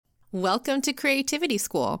Welcome to Creativity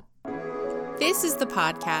School. This is the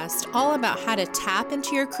podcast all about how to tap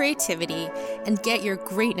into your creativity and get your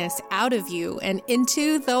greatness out of you and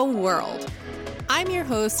into the world. I'm your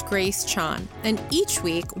host, Grace Chan, and each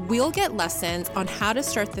week we'll get lessons on how to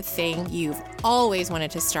start the thing you've always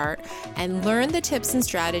wanted to start and learn the tips and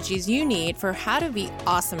strategies you need for how to be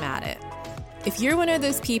awesome at it. If you're one of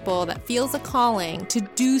those people that feels a calling to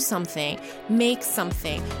do something, make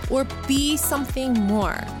something, or be something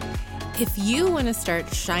more, if you want to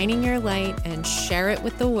start shining your light and share it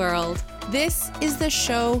with the world, this is the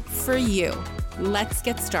show for you. Let's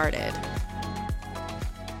get started.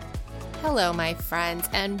 Hello, my friends,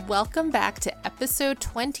 and welcome back to episode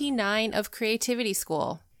 29 of Creativity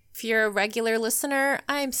School. If you're a regular listener,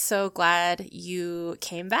 I'm so glad you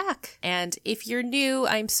came back. And if you're new,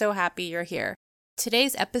 I'm so happy you're here.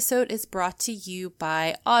 Today's episode is brought to you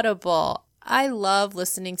by Audible. I love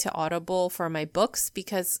listening to Audible for my books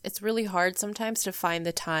because it's really hard sometimes to find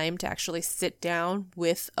the time to actually sit down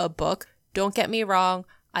with a book. Don't get me wrong,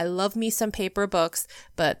 I love me some paper books,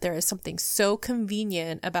 but there is something so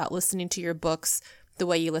convenient about listening to your books the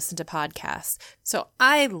way you listen to podcasts. So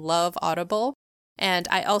I love Audible. And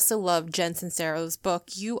I also love Jen Sincero's book,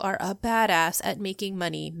 You Are a Badass at Making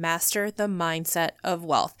Money, Master the Mindset of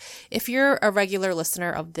Wealth. If you're a regular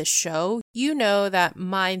listener of this show, you know that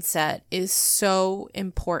mindset is so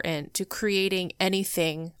important to creating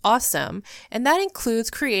anything awesome. And that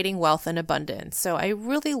includes creating wealth and abundance. So I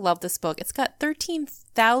really love this book. It's got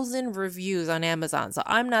 13,000 reviews on Amazon, so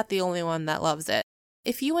I'm not the only one that loves it.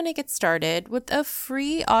 If you want to get started with a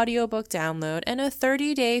free audiobook download and a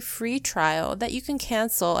 30-day free trial that you can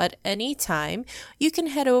cancel at any time, you can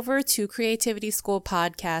head over to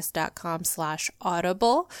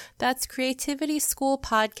creativityschoolpodcast.com/audible. That's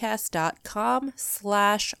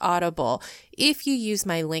creativityschoolpodcast.com/audible. If you use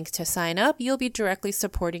my link to sign up, you'll be directly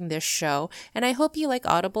supporting this show, and I hope you like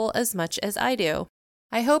Audible as much as I do.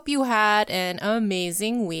 I hope you had an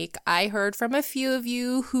amazing week. I heard from a few of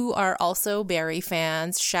you who are also Barry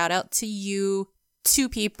fans. Shout out to you, two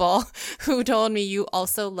people who told me you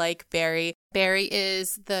also like Barry. Barry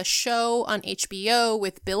is the show on HBO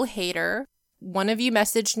with Bill Hader. One of you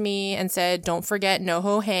messaged me and said, don't forget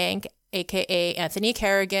NoHo Hank, aka Anthony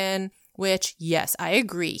Carrigan, which, yes, I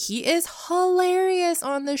agree. He is hilarious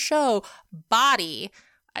on the show. Body.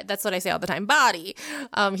 That's what I say all the time, body.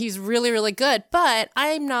 He's really, really good, but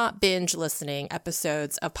I'm not binge listening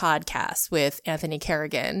episodes of podcasts with Anthony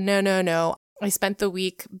Carrigan. No. I spent the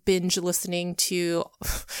week binge listening to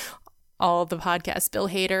all the podcasts Bill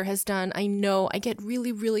Hader has done. I know I get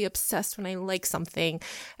really, really obsessed when I like something.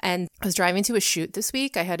 And I was driving to a shoot this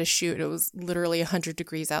week. I had a shoot. It was literally 100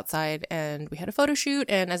 degrees outside and we had a photo shoot.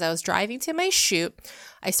 And as I was driving to my shoot,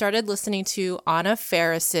 I started listening to Anna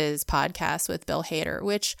Faris's podcast with Bill Hader,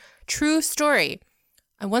 which, true story,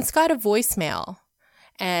 I once got a voicemail.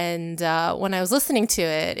 And when I was listening to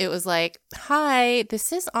it, it was like, hi,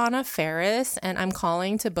 this is Anna Faris, and I'm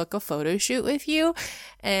calling to book a photo shoot with you.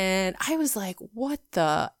 And I was like, what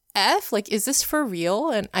the F? Like, is this for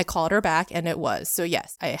real? And I called her back, and it was. So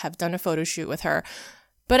yes, I have done a photo shoot with her.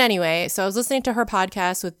 But anyway, so I was listening to her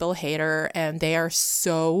podcast with Bill Hader, and they are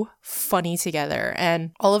so funny together.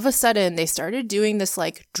 And all of a sudden, they started doing this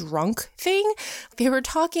like drunk thing. They were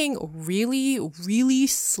talking really, really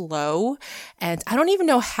slow. And I don't even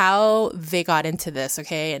know how they got into this,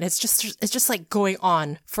 okay? And it's just like going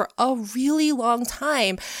on for a really long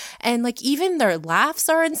time. And like even their laughs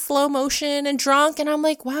are in slow motion and drunk. And I'm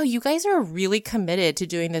like, wow, you guys are really committed to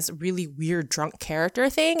doing this really weird drunk character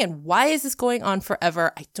thing. And why is this going on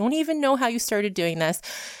forever? I don't even know how you started doing this.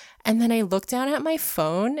 And then I looked down at my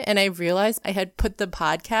phone and I realized I had put the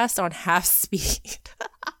podcast on half speed.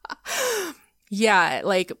 Yeah,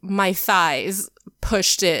 like my thighs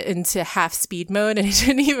pushed it into half speed mode and I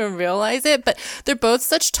didn't even realize it. But they're both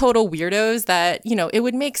such total weirdos that, you know, it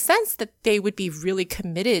would make sense that they would be really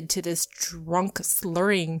committed to this drunk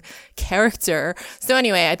slurring character. So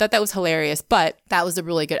anyway, I thought that was hilarious, but that was a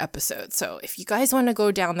really good episode. So if you guys want to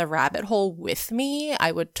go down the rabbit hole with me,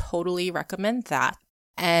 I would totally recommend that.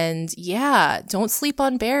 And yeah, don't sleep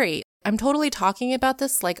on Barry. I'm totally talking about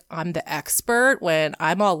this like I'm the expert when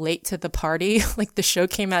I'm all late to the party. Like the show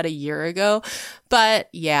came out a year ago. But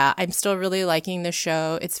yeah, I'm still really liking the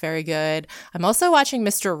show. It's very good. I'm also watching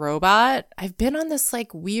Mr. Robot. I've been on this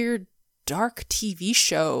like weird dark TV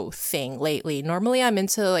show thing lately. Normally I'm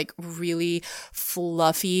into like really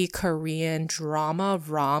fluffy Korean drama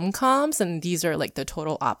rom-coms, and these are like the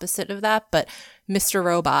total opposite of that. But Mr.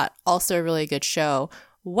 Robot, also a really good show.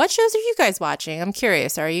 What shows are you guys watching? I'm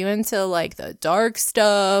curious. Are you into like the dark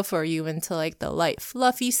stuff? Or are you into like the light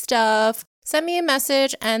fluffy stuff? send me a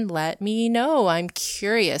message and let me know. I'm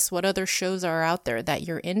curious what other shows are out there that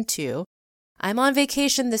you're into. I'm on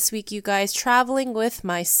vacation this week, you guys, traveling with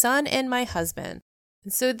my son and my husband.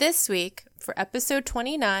 And so this week, for episode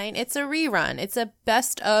 29, it's a rerun. It's a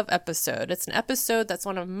best of episode. It's an episode that's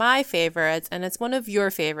one of my favorites, and it's one of your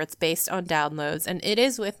favorites based on downloads. And it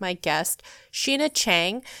is with my guest, Shinah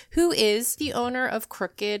Chang, who is the owner of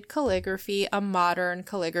Crooked Calligraphy, a modern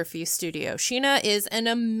calligraphy studio. Shinah is an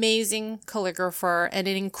amazing calligrapher and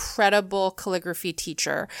an incredible calligraphy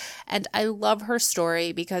teacher. And I love her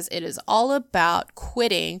story because it is all about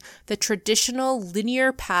quitting the traditional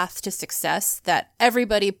linear path to success that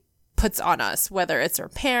everybody puts on us, whether it's our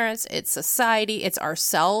parents, it's society, it's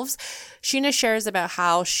ourselves. Shinah shares about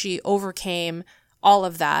how she overcame all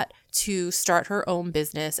of that to start her own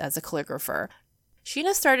business as a calligrapher.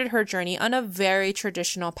 Shinah started her journey on a very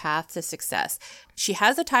traditional path to success. She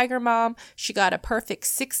has a tiger mom. She got a perfect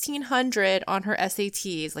 1600 on her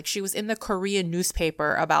SATs. Like, she was in the Korean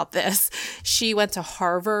newspaper about this. She went to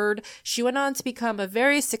Harvard. She went on to become a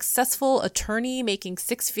very successful attorney, making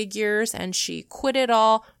six figures, and she quit it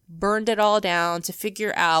all, burned it all down to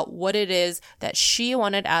figure out what it is that she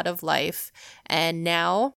wanted out of life. And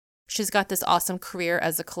now she's got this awesome career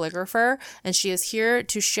as a calligrapher, and she is here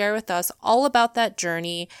to share with us all about that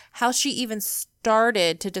journey, how she even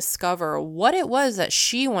started to discover what it was that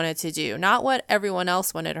she wanted to do, not what everyone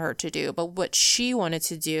else wanted her to do, but what she wanted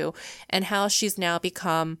to do, and how she's now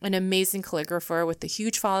become an amazing calligrapher with a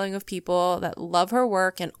huge following of people that love her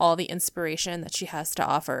work and all the inspiration that she has to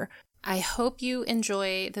offer. I hope you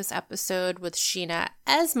enjoy this episode with Shinah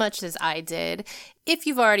as much as I did. If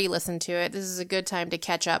you've already listened to it, this is a good time to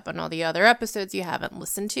catch up on all the other episodes you haven't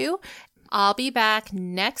listened to. I'll be back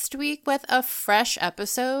next week with a fresh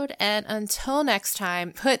episode, and until next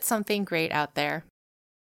time, put something great out there.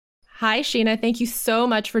 Hi, Shinah. Thank you so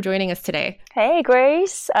much for joining us today. Hey,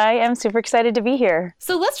 Grace. I am super excited to be here.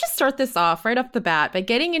 So let's just start this off right off the bat by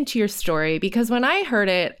getting into your story, because when I heard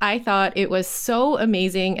it, I thought it was so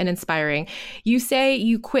amazing and inspiring. You say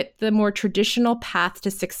you quit the more traditional path to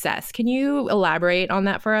success. Can you elaborate on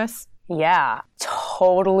that for us? Yeah,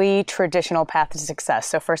 totally traditional path to success.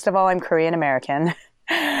 So first of all, I'm Korean American.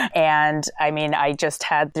 And I mean, I just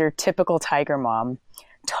had their typical tiger mom.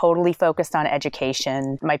 Totally focused on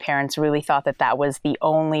education. My parents really thought that that was the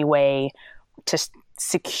only way to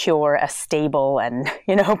secure a stable and,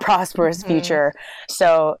 prosperous future.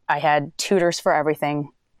 So I had tutors for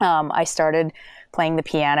everything. I started playing the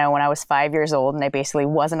piano when I was 5 years old, and I basically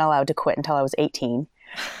wasn't allowed to quit until I was 18.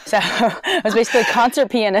 So I was basically a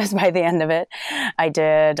concert pianist by the end of it. I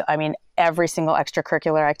did, every single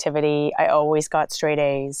extracurricular activity. I always got straight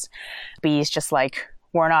A's. B's just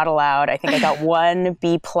were not allowed. I think I got 1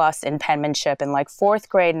 B+ in penmanship in fourth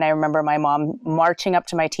grade. And I remember my mom marching up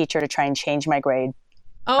to my teacher to try and change my grade.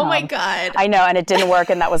 Oh my God. I know. And it didn't work.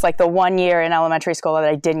 And that was the 1 year in elementary school that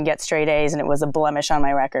I didn't get straight A's. And it was a blemish on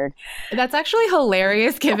my record. That's actually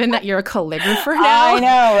hilarious given that you're a calligrapher now. I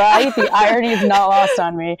know, right? The irony is not lost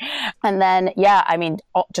on me. And then,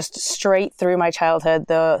 just straight through my childhood,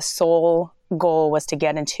 the sole goal was to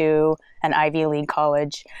get into an Ivy League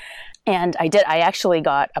college. And I did. I actually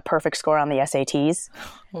got a perfect score on the SATs.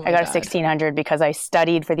 I got a 1600 because I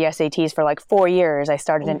studied for the SATs for 4 years. I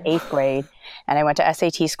started in 8th grade, and I went to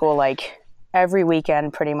SAT school every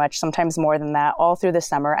weekend pretty much, sometimes more than that, all through the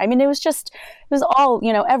summer. It was all,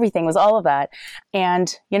 everything was all of that.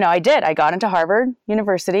 And, I did. I got into Harvard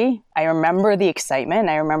University. I remember the excitement.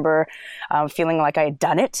 I remember feeling like I had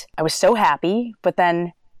done it. I was so happy. But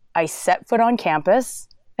then I set foot on campus.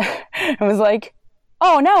 It was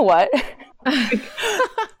oh, now what?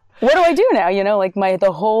 What do I do now?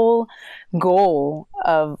 The whole goal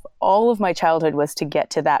of all of my childhood was to get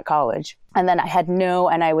to that college. And then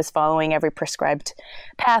I was following every prescribed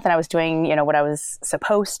path, and I was doing, what I was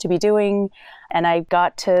supposed to be doing. And I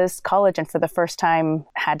got to college, and for the first time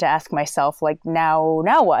had to ask myself,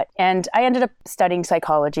 now what? And I ended up studying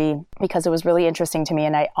psychology because it was really interesting to me.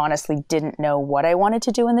 And I honestly didn't know what I wanted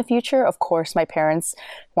to do in the future. Of course, my parents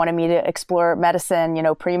wanted me to explore medicine,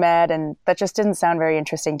 pre-med, and that just didn't sound very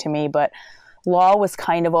interesting to me. But law was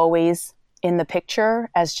kind of always in the picture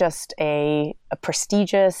as just a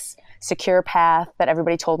prestigious, secure path that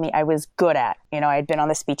everybody told me I was good at. I'd been on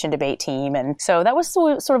the speech and debate team. And so that was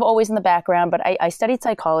sort of always in the background, but I studied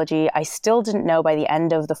psychology. I still didn't know by the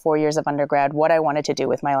end of the 4 years of undergrad what I wanted to do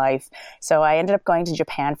with my life. So I ended up going to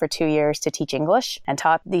Japan for 2 years to teach English and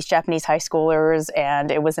taught these Japanese high schoolers. And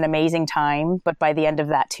it was an amazing time. But by the end of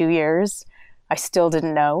that 2 years, I still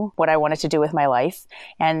didn't know what I wanted to do with my life.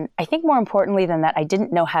 And I think more importantly than that, I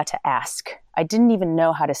didn't know how to ask I didn't even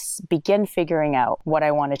know how to begin figuring out what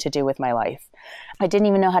I wanted to do with my life. I didn't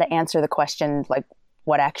even know how to answer the question, like,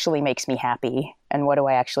 what actually makes me happy and what do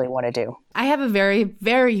I actually want to do? I have a very,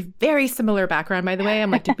 very, very similar background, by the way. I'm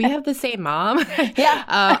like, did we have the same mom? Yeah.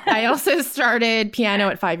 I also started piano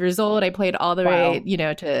at 5 years old. I played all the way,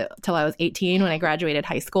 till I was 18 when I graduated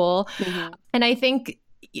high school. Mm-hmm. And I think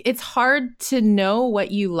it's hard to know what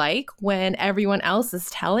you like when everyone else is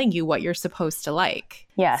telling you what you're supposed to like.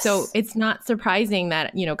 Yes. So it's not surprising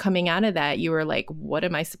that, coming out of that, you were like, what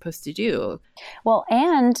am I supposed to do? Well,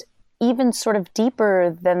 and even sort of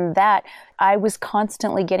deeper than that, I was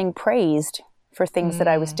constantly getting praised for things that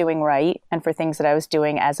I was doing right and for things that I was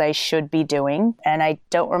doing as I should be doing. And I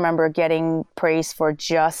don't remember getting praise for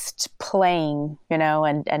just playing,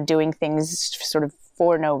 and doing things sort of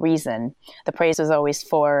for no reason. The praise was always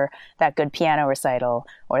for that good piano recital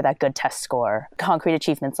or that good test score, concrete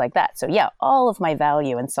achievements like that. So yeah, all of my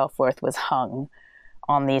value and self-worth was hung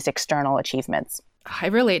on these external achievements. I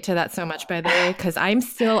relate to that so much, by the way, because I'm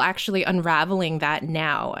still actually unraveling that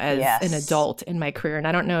now as an adult in my career. And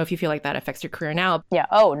I don't know if you feel like that affects your career now. Yeah.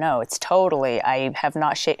 Oh, no, it's totally. I have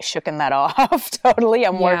not shooken that off. Totally.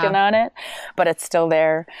 I'm working on it, but it's still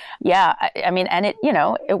there. Yeah. I mean, and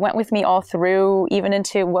it went with me all through, even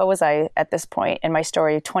into, what was I at this point in my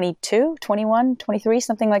story, 22, 21, 23,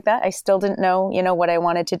 something like that. I still didn't know, what I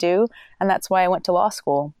wanted to do. And that's why I went to law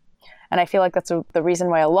school. And I feel like that's the reason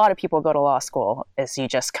why a lot of people go to law school is you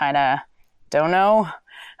just kind of don't know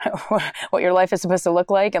what your life is supposed to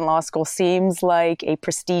look like. And law school seems like a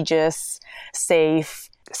prestigious, safe,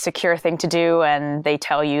 secure thing to do. And they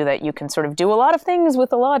tell you that you can sort of do a lot of things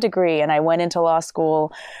with a law degree. And I went into law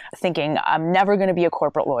school thinking I'm never going to be a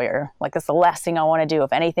corporate lawyer. Like, that's the last thing I want to do.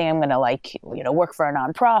 If anything, I'm going to work for a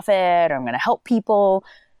nonprofit, or I'm going to help people.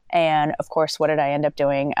 And of course, what did I end up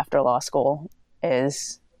doing after law school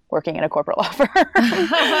is working in a corporate law firm.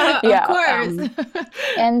 Yeah, of course.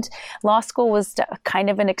 And law school was kind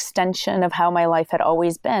of an extension of how my life had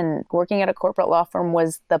always been. Working at a corporate law firm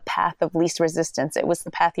was the path of least resistance. It was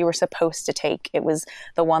the path you were supposed to take. It was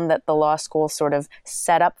the one that the law school sort of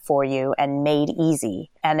set up for you and made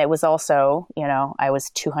easy. And it was also, I was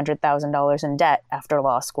 $200,000 in debt after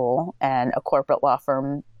law school, and a corporate law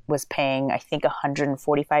firm was paying, I think,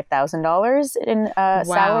 $145,000 in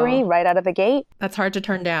salary right out of the gate. That's hard to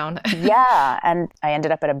turn down. Yeah. And I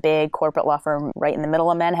ended up at a big corporate law firm right in the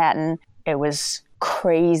middle of Manhattan. It was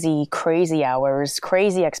crazy, crazy hours,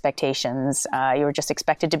 crazy expectations. You were just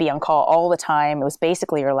expected to be on call all the time. It was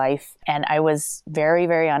basically your life. And I was very,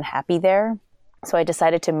 very unhappy there. So I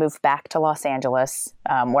decided to move back to Los Angeles,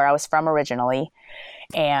 where I was from originally.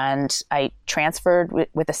 And I transferred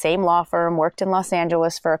with the same law firm, worked in Los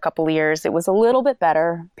Angeles for a couple of years. It was a little bit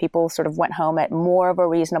better. People sort of went home at more of a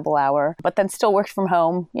reasonable hour, but then still worked from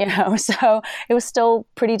home, So it was still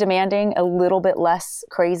pretty demanding, a little bit less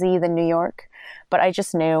crazy than New York. But I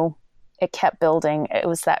just knew it kept building. It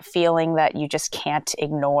was that feeling that you just can't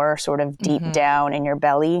ignore sort of deep down in your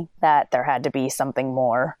belly, that there had to be something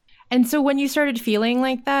more. And so when you started feeling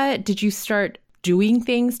like that, did you start doing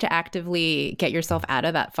things to actively get yourself out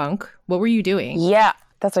of that funk? What were you doing? Yeah,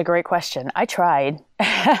 that's a great question. I tried.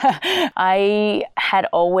 I had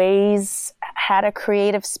always had a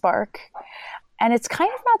creative spark. And it's kind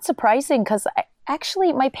of not surprising because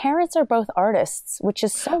actually my parents are both artists, which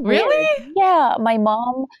is so weird. Really? Yeah. My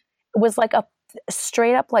mom was like a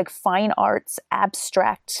straight up like fine arts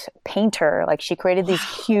abstract painter. Like, she created these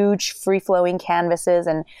huge free flowing canvases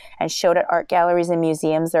and showed at art galleries and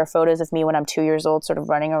museums. There are photos of me when I'm 2 years old sort of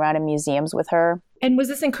running around in museums with her. And was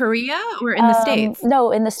this in Korea or in the States? No,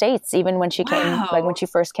 in the States. Even when she came, like when she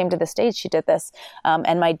first came to the States, she did this.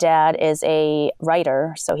 And my dad is a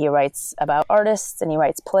writer. So he writes about artists and he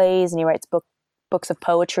writes plays and he writes books of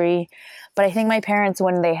poetry. But I think my parents,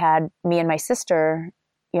 when they had me and my sister,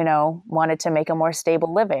 wanted to make a more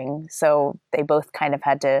stable living. So they both kind of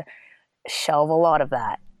had to shelve a lot of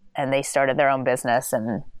that. And they started their own business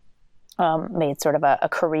and made sort of a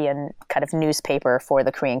Korean kind of newspaper for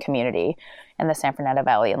the Korean community in the San Fernando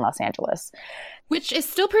Valley in Los Angeles. Which is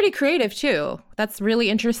still pretty creative, too. That's really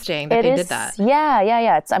interesting that they did that.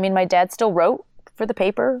 Yeah. My dad still wrote for the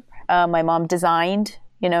paper. My mom designed,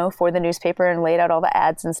 for the newspaper and laid out all the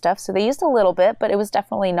ads and stuff. So they used a little bit, but it was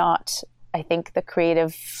definitely not, I think, the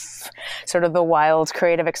creative, sort of the wild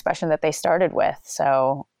creative expression that they started with.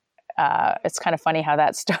 So it's kind of funny how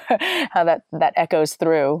that echoes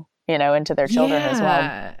through, into their children as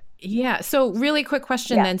well. Yeah. So really quick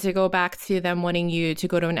question then, to go back to them wanting you to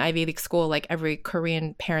go to an Ivy League school, like every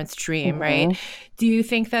Korean parent's dream, right? Do you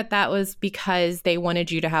think that was because they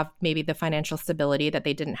wanted you to have maybe the financial stability that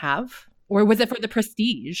they didn't have? Or was it for the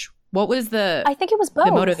prestige? What was I think it was both.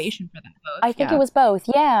 the motivation for that? Both? I think it was both.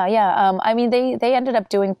 Yeah, yeah. I mean, they ended up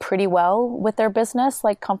doing pretty well with their business,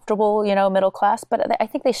 like comfortable, middle class. But I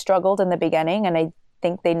think they struggled in the beginning, and I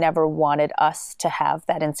think they never wanted us to have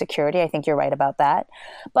that insecurity. I think you're right about that.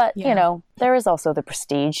 But, there is also the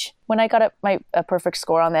prestige. When I got a perfect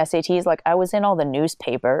score on the SATs, like I was in all the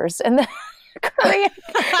newspapers and the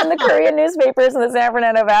Korean newspapers in the San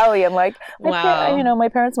Fernando Valley. And like, my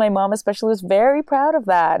parents, my mom especially, was very proud of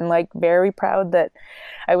that, and like very proud that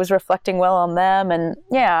I was reflecting well on them. And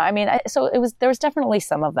yeah, I mean, there was definitely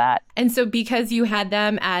some of that. And so because you had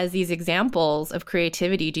them as these examples of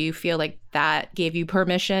creativity, do you feel like that gave you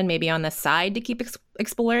permission maybe on the side to keep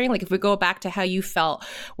exploring? Like if we go back to how you felt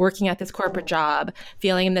working at this corporate job,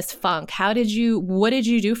 feeling in this funk, what did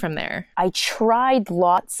you do from there? I tried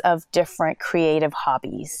lots of different creative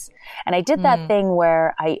hobbies. And I did that thing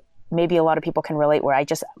where maybe a lot of people can relate, where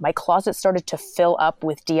my closet started to fill up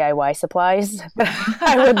with DIY supplies that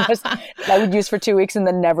I would use for 2 weeks and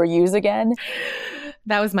then never use again.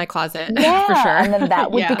 That was my closet, yeah, for sure. And then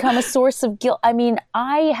that would become a source of guilt. I mean,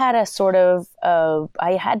 I had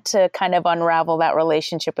I had to kind of unravel that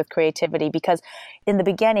relationship with creativity, because in the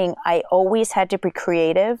beginning, I always had to be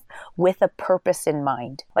creative with a purpose in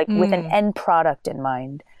mind, like with an end product in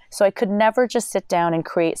mind. So I could never just sit down and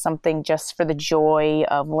create something just for the joy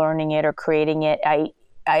of learning it or creating it. I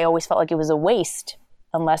always felt like it was a waste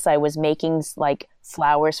unless I was making like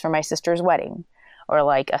flowers for my sister's wedding, or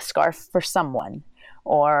like a scarf for someone,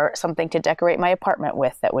 or something to decorate my apartment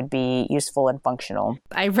with that would be useful and functional.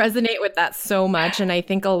 I resonate with that so much. And I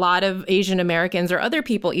think a lot of Asian Americans or other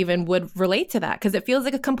people even would relate to that, because it feels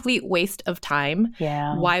like a complete waste of time.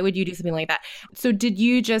 Yeah. Why would you do something like that? So did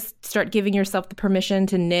you just start giving yourself the permission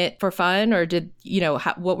to knit for fun, or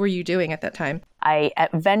what were you doing at that time? I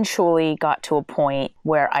eventually got to a point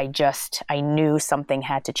where I knew something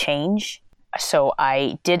had to change. So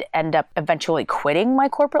I did end up eventually quitting my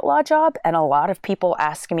corporate law job. And a lot of people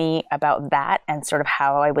ask me about that and sort of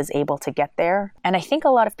how I was able to get there. And I think a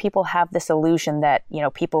lot of people have this illusion that,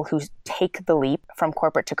 people who take the leap from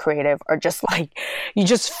corporate to creative are just like, you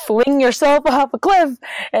just fling yourself off a cliff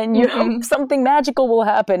and you hope something magical will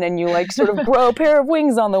happen, and you like sort of grow a pair of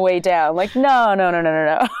wings on the way down. Like,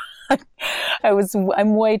 no.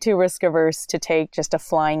 I'm way too risk averse to take just a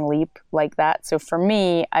flying leap like that. So for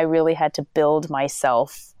me, I really had to build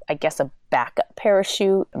myself, I guess, a backup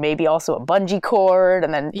parachute, maybe also a bungee cord,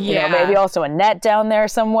 and then maybe also a net down there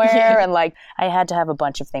somewhere. Yeah. And like, I had to have a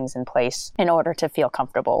bunch of things in place in order to feel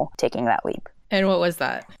comfortable taking that leap. And what was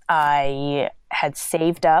that? I had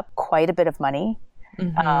saved up quite a bit of money.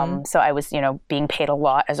 So I was, being paid a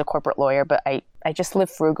lot as a corporate lawyer, but I just live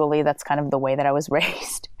frugally. That's kind of the way that I was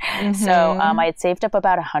raised. So I had saved up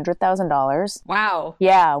about $100,000. Wow.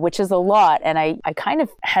 Yeah, which is a lot. And I kind of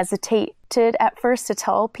hesitated at first to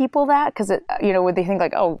tell people that, because would they think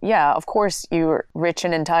like, oh yeah, of course you're rich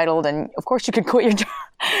and entitled, and of course you could quit your job.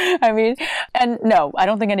 I mean, and no, I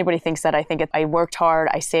don't think anybody thinks that. I think I worked hard.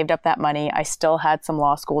 I saved up that money. I still had some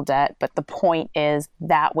law school debt, but the point is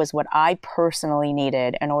that was what I personally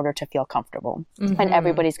needed in order to feel comfortable. And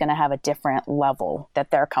everybody's going to have a different level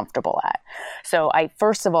that they're comfortable at. So I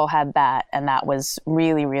first of all had that, and that was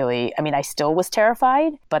really, really, I mean, I still was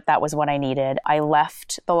terrified, but that was what I needed. I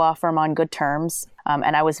left the law firm on good terms,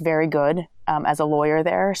 and I was very good as a lawyer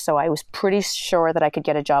there. So I was pretty sure that I could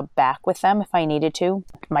get a job back with them if I needed to.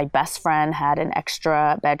 My best friend had an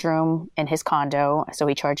extra bedroom in his condo, so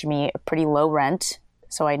he charged me a pretty low rent.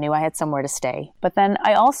 So I knew I had somewhere to stay. But then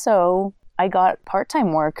I got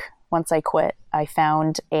part-time work once I quit. I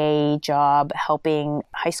found a job helping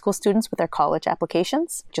high school students with their college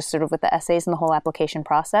applications, just sort of with the essays and the whole application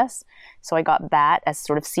process. So I got that as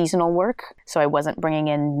sort of seasonal work. So I wasn't bringing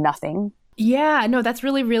in nothing. Yeah, no, that's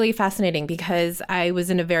really, really fascinating, because I was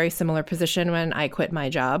in a very similar position when I quit my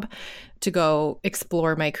job to go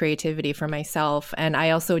explore my creativity for myself. And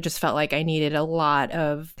I also just felt like I needed a lot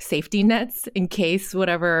of safety nets in case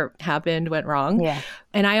whatever happened went wrong. Yeah.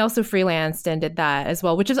 And I also freelanced and did that as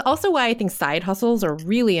well, which is also why I think side hustles are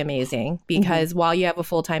really amazing, because while you have a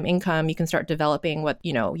full-time income, you can start developing what,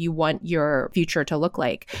 you want your future to look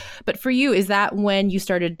like. But for you, is that when you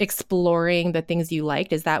started exploring the things you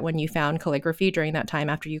liked? Is that when you found calligraphy during that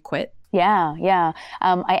time after you quit? Yeah.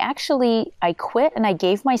 I quit, and I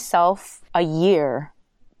gave myself a year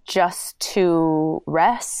just to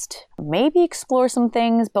rest, maybe explore some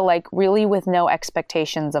things, but like really with no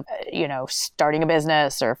expectations of, starting a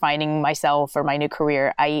business or finding myself or my new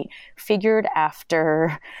career. I figured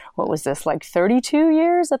after, what was this, like 32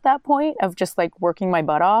 years at that point of just like working my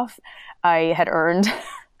butt off, I had earned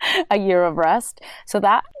a year of rest. So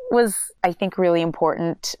that was, I think, really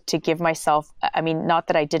important to give myself, I mean, not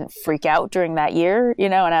that I didn't freak out during that year,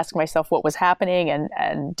 and ask myself what was happening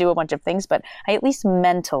and do a bunch of things, but I at least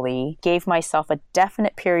mentally gave myself a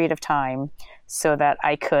definite period of time so that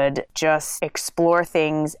I could just explore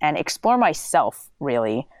things and explore myself,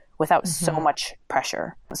 really, without so much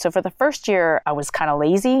pressure. So for the first year, I was kind of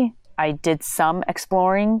lazy. I did some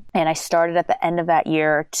exploring, and I started at the end of that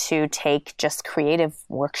year to take just creative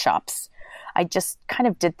workshops. I just kind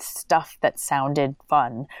of did stuff that sounded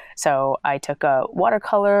fun. So I took a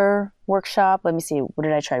watercolor workshop. Let me see, what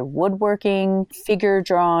did I try? Woodworking, figure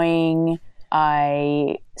drawing.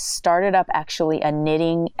 I started up actually a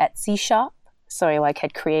knitting Etsy shop. So I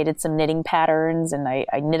had created some knitting patterns, and I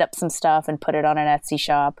knit up some stuff and put it on an Etsy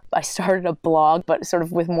shop. I started a blog, but sort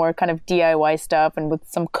of with more kind of DIY stuff and with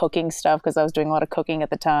some cooking stuff, because I was doing a lot of cooking at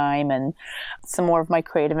the time, and some more of my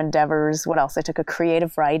creative endeavors. What else? I took a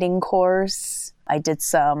creative writing course. I did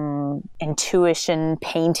some intuition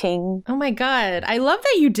painting. Oh my God. I love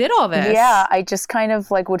that you did all this. Yeah. I just kind of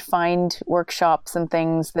would find workshops and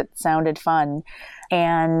things that sounded fun.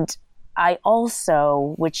 And I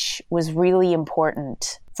also, which was really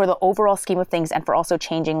important for the overall scheme of things and for also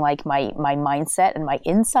changing my mindset and my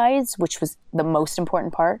insides, which was the most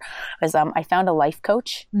important part, was I found a life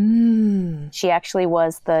coach. She actually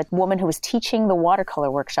was the woman who was teaching the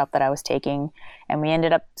watercolor workshop that I was taking. And we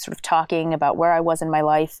ended up sort of talking about where I was in my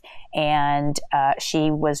life. And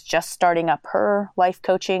she was just starting up her life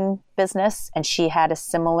coaching business. And she had a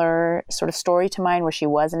similar sort of story to mine, where she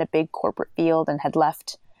was in a big corporate field and had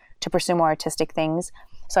left to pursue more artistic things.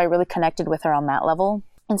 So I really connected with her on that level.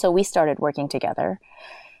 And so we started working together.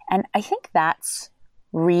 And I think that's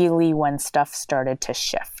really when stuff started to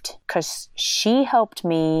shift, because she helped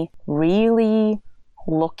me really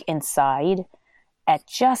look inside at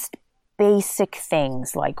just basic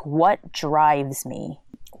things like what drives me,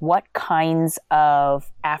 what kinds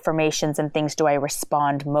of affirmations and things do I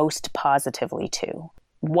respond most positively to?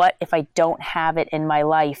 What, if I don't have it in my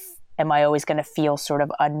life, am I always going to feel sort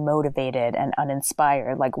of unmotivated and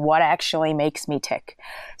uninspired? What actually makes me tick?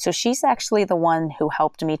 So she's actually the one who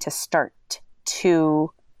helped me to start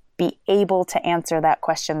to be able to answer that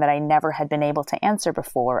question that I never had been able to answer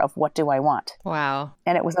before, of what do I want? Wow.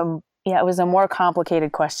 And it was a more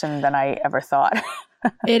complicated question than I ever thought.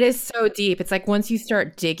 It is so deep. It's like once you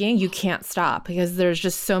start digging, you can't stop, because there's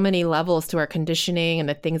just so many levels to our conditioning and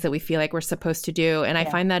the things that we feel like we're supposed to do. And I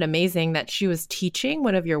find that amazing that she was teaching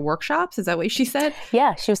one of your workshops. Is that what she said?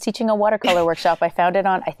 Yeah, she was teaching a watercolor workshop. I found it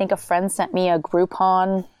on, I think a friend sent me a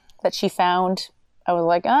Groupon that she found. I was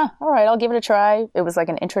like, all right, I'll give it a try. It was like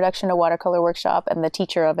an introduction to watercolor workshop, and the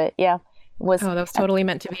teacher of it, was... Oh, that was totally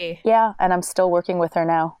meant to be. Yeah, and I'm still working with her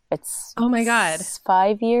now. It's... Oh my God.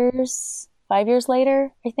 5 years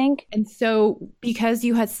later, I think. And so because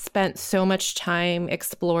you had spent so much time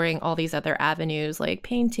exploring all these other avenues like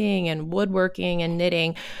painting and woodworking and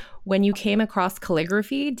knitting, when you came across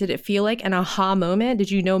calligraphy, did it feel like an aha moment?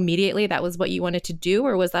 Did you know immediately that was what you wanted to do,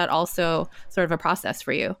 or was that also sort of a process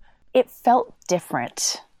for you? It felt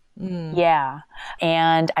different. Yeah.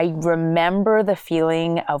 And I remember the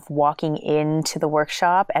feeling of walking into the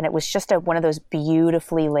workshop, and it was just one of those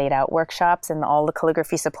beautifully laid out workshops, and all the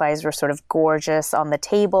calligraphy supplies were sort of gorgeous on the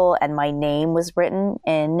table, and my name was written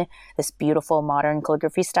in this beautiful modern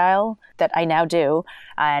calligraphy style that I now do.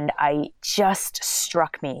 And I just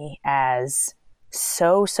struck me as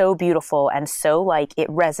so, so beautiful, and so it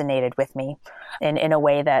resonated with me in a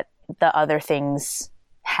way that the other things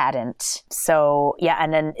hadn't. So yeah,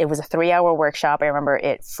 and then it was a 3-hour workshop. I remember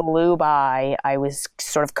it flew by. I was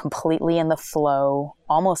sort of completely in the flow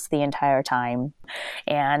almost the entire time,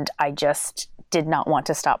 and I just did not want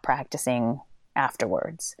to stop practicing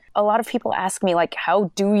afterwards. A lot of people ask me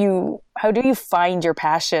how do you find your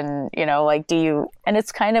passion, do you, and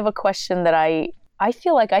it's kind of a question that I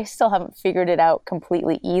feel like I still haven't figured it out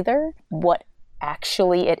completely either, what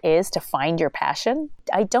actually it is to find your passion.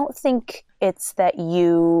 I don't think it's that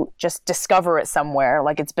you just discover it somewhere,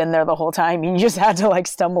 it's been there the whole time. You just had to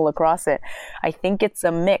stumble across it. I think it's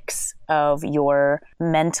a mix of you're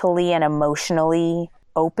mentally and emotionally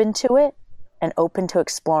open to it and open to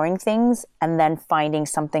exploring things, and then finding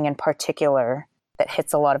something in particular that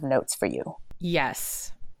hits a lot of notes for you.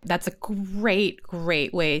 Yes. That's a great,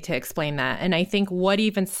 great way to explain that. And I think what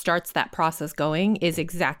even starts that process going is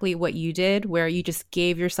exactly what you did, where you just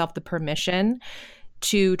gave yourself the permission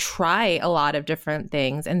to try a lot of different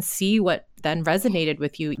things and see what then resonated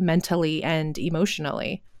with you mentally and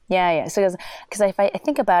emotionally. Yeah. So because if I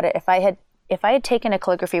think about it, if I had taken a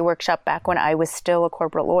calligraphy workshop back when I was still a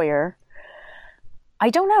corporate lawyer, I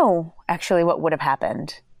don't know actually what would have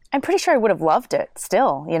happened. I'm pretty sure I would have loved it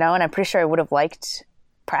still, and I'm pretty sure I would have liked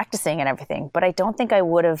practicing and everything, but I don't think I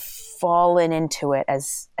would have fallen into it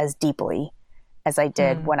as deeply as I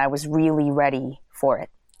did when I was really ready for it.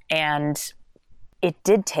 And it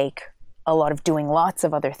did take a lot of doing lots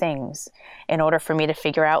of other things in order for me to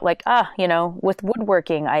figure out like, with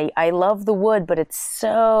woodworking, I love the wood, but it's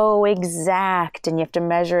so exact and you have to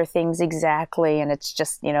measure things exactly. And it's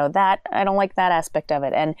just, that I don't like that aspect of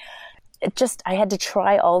it. And I had to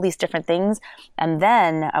try all these different things. And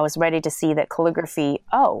then I was ready to see that calligraphy,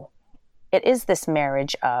 it is this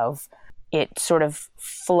marriage of it sort of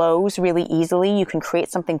flows really easily. You can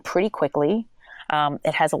create something pretty quickly.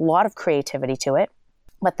 It has a lot of creativity to it,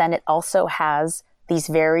 but then it also has these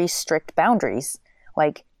very strict boundaries.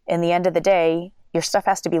 Like in the end of the day, your stuff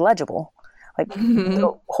has to be legible. Like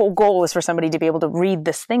the whole goal is for somebody to be able to read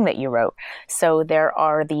this thing that you wrote. So there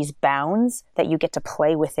are these bounds that you get to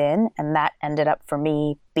play within. And that ended up for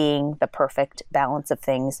me being the perfect balance of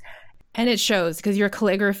things. And it shows because your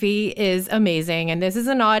calligraphy is amazing. And this is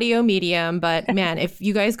an audio medium, but man, if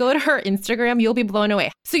you guys go to her Instagram, you'll be blown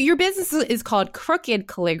away. So your business is called Crooked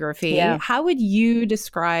Calligraphy. Yeah. How would you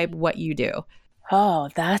describe what you do? Oh,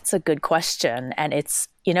 that's a good question. And it's,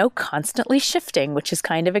 constantly shifting, which is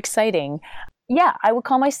kind of exciting. Yeah, I would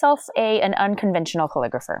call myself an unconventional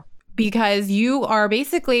calligrapher. Because you are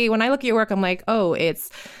basically, when I look at your work, I'm like, oh,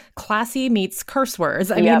 it's classy meets curse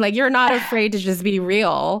words. I mean, like you're not afraid to just be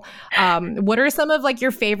real. What are some of like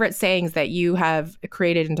your favorite sayings that you have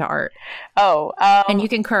created into art? And you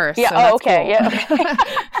can curse. Yeah. So okay. Cool. Yeah.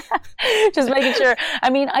 Just making sure.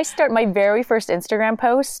 I mean, I start my very first Instagram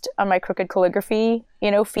post on my Crooked Calligraphy,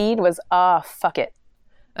 feed was, fuck it.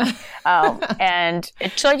 And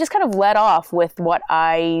so I just kind of led off with what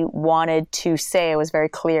I wanted to say. I was very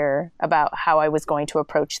clear about how I was going to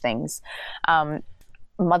approach things.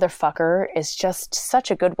 Motherfucker is just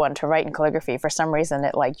such a good one to write in calligraphy. For some reason,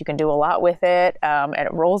 you can do a lot with it, and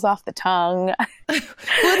it rolls off the tongue. Well,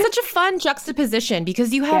 it's such a fun juxtaposition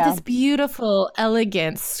because you have this beautiful,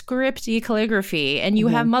 elegant, scripty calligraphy, and you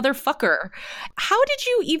have motherfucker. How did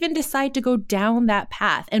you even decide to go down that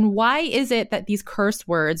path? And why is it that these curse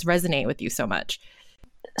words resonate with you so much?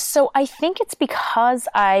 So I think it's because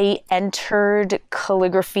I entered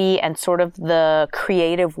calligraphy and sort of the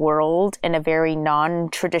creative world in a very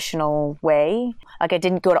non-traditional way. Like I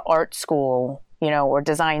didn't go to art school, or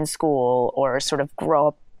design school, or sort of grow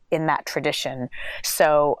up in that tradition.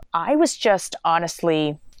 So I was just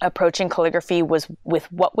honestly approaching calligraphy with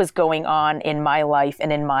what was going on in my life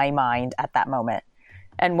and in my mind at that moment.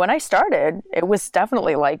 And when I started, it was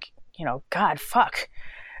definitely like, God, fuck.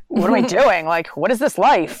 What am I doing? Like, what is this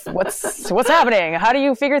life? What's happening? How do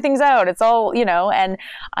you figure things out? It's all, and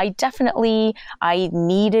I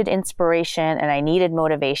needed inspiration and I needed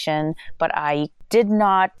motivation, but I did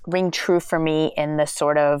not ring true for me in the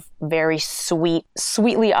sort of very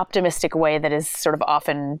sweetly optimistic way that is sort of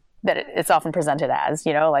often it's often presented as,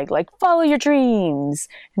 like follow your dreams,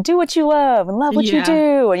 do what you love and love what you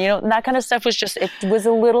do. And, and that kind of stuff it was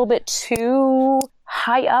a little bit too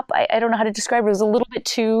high up. I don't know how to describe it. It was a little bit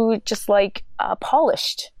too just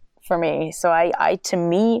polished for me. So to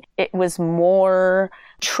me, it was more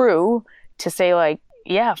true to say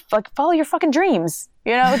follow your fucking dreams,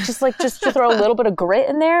 just to throw a little bit of grit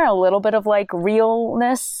in there, a little bit of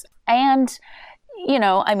realness. And,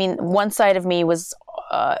 one side of me was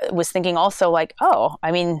thinking also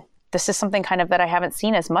this is something kind of that I haven't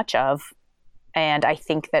seen as much of. And I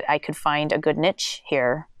think that I could find a good niche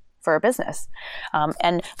here for a business.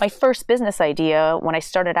 And my first business idea when I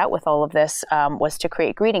started out with all of this was to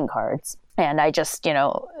create greeting cards. And I just,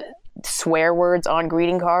 swear words on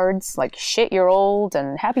greeting cards, like shit, you're old,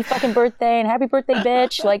 and happy fucking birthday, and happy birthday,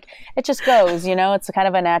 bitch. It just goes, it's a kind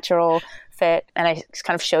of a natural fit. And I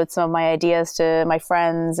kind of showed some of my ideas to my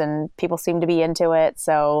friends and people seemed to be into it.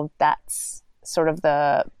 So that's sort of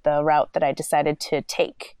the route that I decided to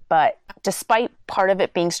take. But despite part of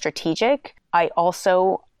it being strategic, I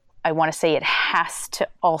want to say it has to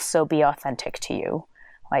also be authentic to you.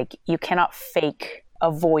 Like you cannot fake a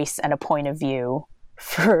voice and a point of view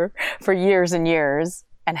for years and years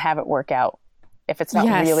and have it work out if it's not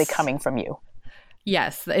really coming from you.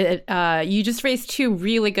 Yes. You just raised two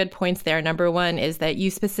really good points there. Number one is that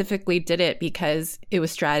you specifically did it because it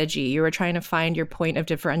was strategy. You were trying to find your point of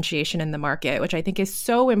differentiation in the market, which I think is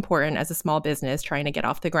so important as a small business trying to get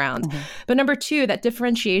off the ground. Mm-hmm. But number two, that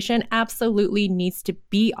differentiation absolutely needs to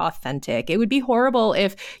be authentic. It would be horrible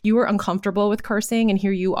if you were uncomfortable with cursing and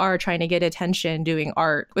here you are trying to get attention doing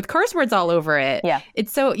art with curse words all over it. Yeah.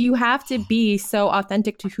 It's so you have to be so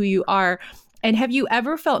authentic to who you are. And have you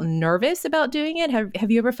ever felt nervous about doing it?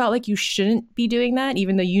 Have you ever felt like you shouldn't be doing that,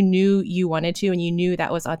 even though you knew you wanted to and you knew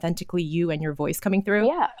that was authentically you and your voice coming through?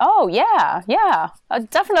 Yeah. Oh, yeah. Yeah.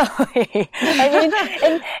 Definitely. I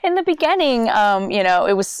mean, in the beginning,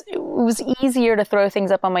 it was easier to throw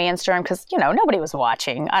things up on my Instagram because, nobody was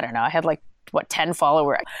watching. I don't know. I had 10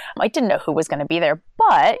 followers. I didn't know who was going to be there.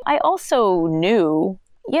 But I also knew,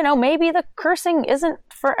 maybe the cursing isn't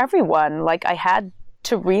for everyone. I had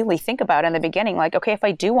to really think about in the beginning, okay, if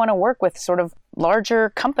I do want to work with sort of larger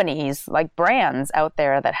companies, like brands out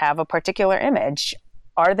there that have a particular image,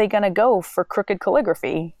 are they going to go for crooked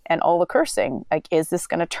calligraphy and all the cursing? Is this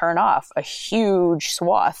going to turn off a huge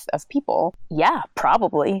swath of people? Yeah,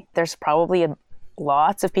 probably. There's probably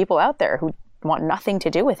lots of people out there who want nothing to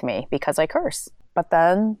do with me because I curse. But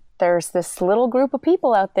then there's this little group of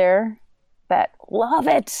people out there that love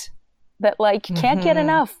it, that can't get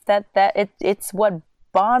enough, that it's what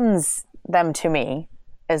bonds them to me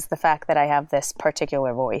is the fact that I have this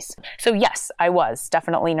particular voice. So yes, I was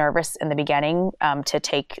definitely nervous in the beginning to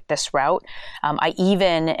take this route. I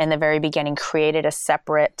even in the very beginning created a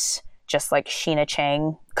separate, just like Shinah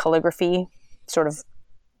Chang calligraphy, sort of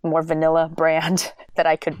more vanilla brand that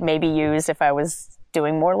I could maybe use if I was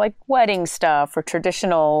doing more wedding stuff or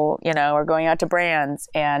traditional, or going out to brands.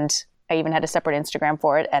 And I even had a separate Instagram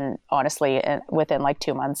for it. And honestly, within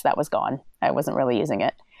 2 months, that was gone. I wasn't really using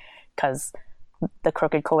it because the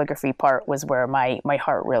crooked calligraphy part was where my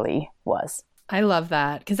heart really was. I love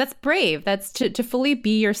that because that's brave. That's to fully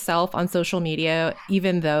be yourself on social media,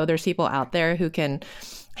 even though there's people out there who can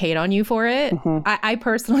hate on you for it. Mm-hmm. I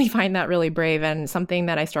personally find that really brave and something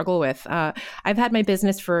that I struggle with. I've had my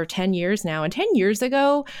business for 10 years now. And 10 years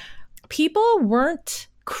ago, people weren't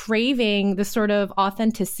craving the sort of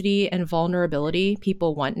authenticity and vulnerability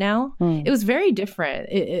people want now. It was very different.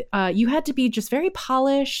 You had to be just very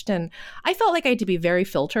polished, and I felt like I had to be very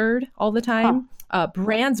filtered all the time.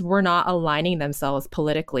 Brands were not aligning themselves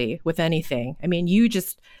politically with anything. I mean, you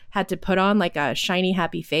just had to put on a shiny,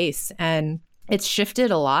 happy face, and it's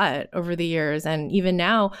shifted a lot over the years. And even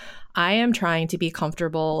now, I am trying to be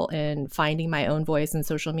comfortable in finding my own voice in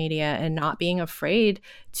social media and not being afraid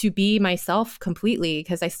to be myself completely,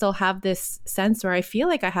 because I still have this sense where I feel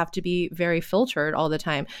like I have to be very filtered all the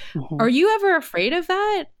time. Mm-hmm. Are you ever afraid of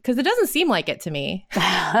that? Because it doesn't seem like it to me.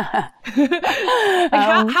 How do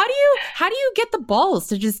you get the balls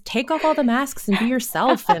to just take off all the masks and be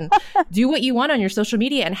yourself and do what you want on your social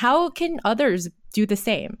media? And how can others do the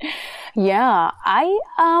same? Yeah,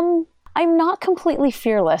 I'm not completely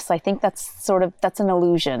fearless. I think that's an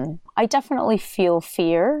illusion. I definitely feel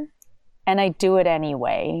fear and I do it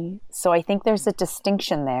anyway. So I think there's a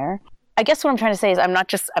distinction there. I guess what I'm trying to say is I'm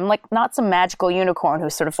not some magical unicorn who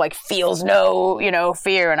sort of feels no,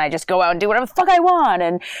 fear, and I just go out and do whatever the fuck I want.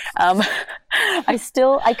 And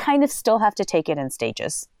I kind of still have to take it in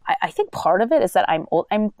stages. I think part of it is that I'm old.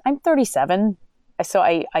 I'm 37. So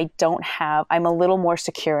I'm a little more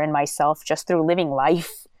secure in myself just through living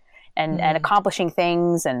life and accomplishing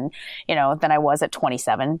things than I was at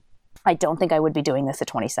 27. I don't think I would be doing this at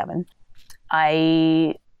 27.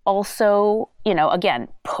 I also, again,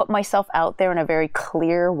 put myself out there in a very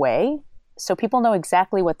clear way so people know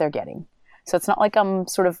exactly what they're getting. So it's not like I'm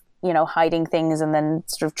sort of, hiding things and then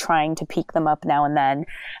sort of trying to peek them up now and then.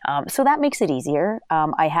 So that makes it easier.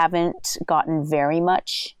 I haven't gotten very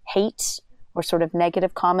much hate or sort of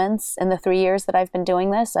negative comments in the 3 years that I've been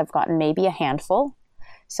doing this. I've gotten maybe a handful.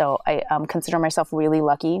 So I consider myself really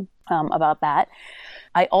lucky about that.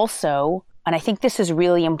 I also, and I think this is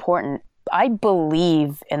really important, I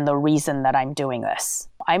believe in the reason that I'm doing this.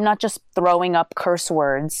 I'm not just throwing up curse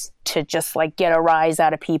words to just get a rise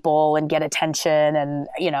out of people and get attention. And,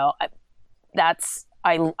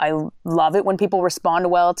 I love it when people respond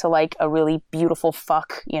well to a really beautiful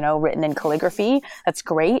fuck, written in calligraphy. That's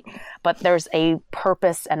great. But there's a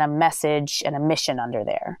purpose and a message and a mission under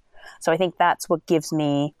there. So I think that's what gives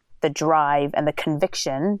me the drive and the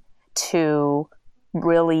conviction to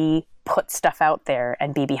really put stuff out there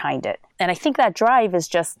and be behind it. And I think that drive is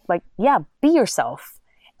just be yourself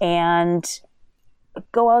and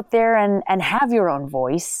go out there and have your own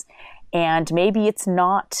voice. And maybe it's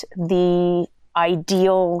not the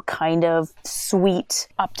ideal kind of sweet,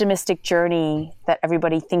 optimistic journey that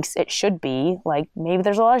everybody thinks it should be. Maybe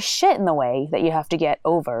there's a lot of shit in the way that you have to get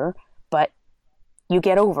over, but you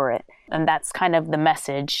get over it. And that's kind of the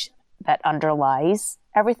message that underlies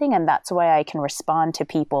everything. And that's why I can respond to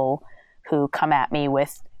people who come at me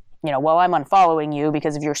with, well, I'm unfollowing you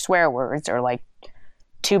because of your swear words, or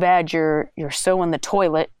too bad you're so in the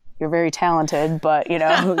toilet. You're very talented, but you're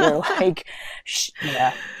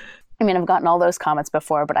yeah. I mean, I've gotten all those comments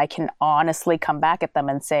before, but I can honestly come back at them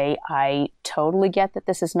and say, I totally get that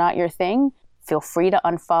this is not your thing. Feel free to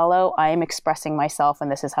unfollow. I am expressing myself,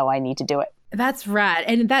 and this is how I need to do it. That's rad.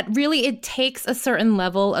 And that really, it takes a certain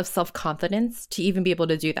level of self-confidence to even be able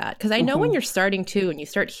to do that. Because I know when you're starting to, and you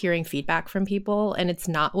start hearing feedback from people and it's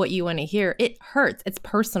not what you want to hear, it hurts. It's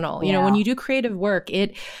personal. You know, when you do creative work,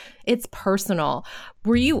 it's personal.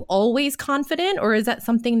 Were you always confident, or is that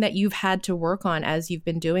something that you've had to work on as you've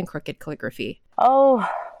been doing crooked calligraphy? Oh,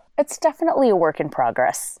 it's definitely a work in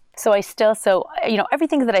progress. So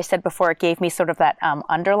everything that I said before, it gave me sort of that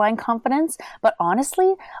underlying confidence. But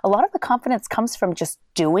honestly, a lot of the confidence comes from just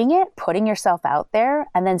doing it, putting yourself out there,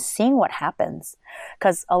 and then seeing what happens.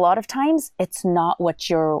 Because a lot of times it's not what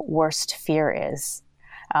your worst fear is.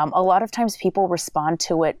 A lot of times people respond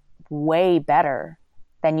to it way better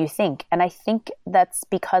than you think. And I think that's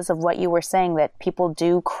because of what you were saying, that people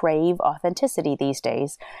do crave authenticity these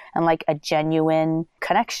days and like a genuine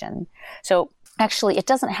connection. So actually, it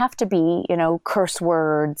doesn't have to be, curse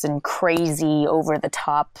words and crazy over the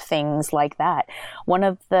top things like that. One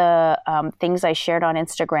of the things I shared on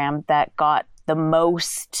Instagram that got the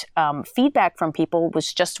most feedback from people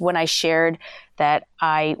was just when I shared that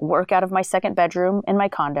I work out of my second bedroom in my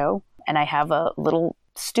condo, and I have a little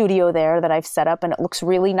studio there that I've set up, and it looks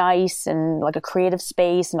really nice and like a creative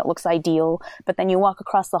space, and it looks ideal. But then you walk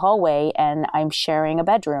across the hallway and I'm sharing a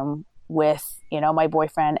bedroom with, my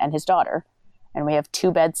boyfriend and his daughter. And we have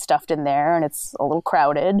 2 beds stuffed in there, and it's a little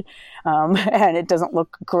crowded, and it doesn't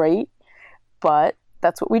look great, but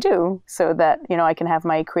that's what we do so that, I can have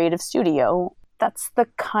my creative studio. That's the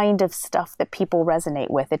kind of stuff that people resonate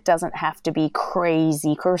with. It doesn't have to be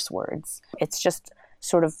crazy curse words. It's just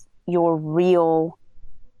sort of your real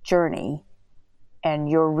journey and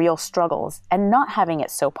your real struggles, and not having it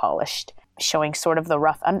so polished, showing sort of the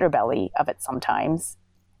rough underbelly of it sometimes.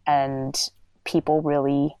 And people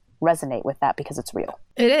really resonate with that because it's real.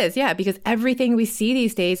 It is, yeah, because everything we see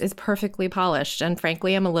these days is perfectly polished. And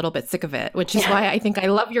frankly, I'm a little bit sick of it, which is why I think I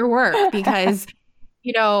love your work, because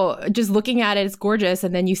just looking at it, it's gorgeous.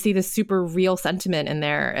 And then you see this super real sentiment in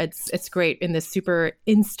there. It's great in this super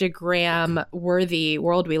Instagram worthy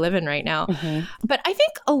world we live in right now. But I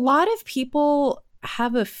think a lot of people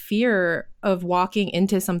have a fear of walking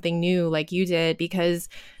into something new like you did, because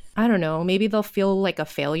I don't know, maybe they'll feel like a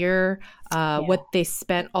failure. What they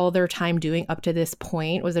spent all their time doing up to this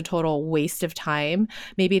point was a total waste of time.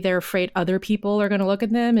 Maybe they're afraid other people are going to look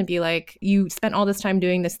at them and be like, you spent all this time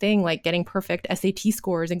doing this thing, like getting perfect SAT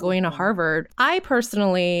scores and going to Harvard. I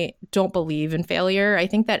personally don't believe in failure. I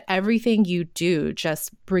think that everything you do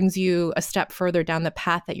just brings you a step further down the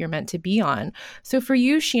path that you're meant to be on. So for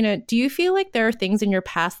you, Shinah, do you feel like there are things in your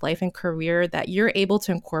past life and career that you're able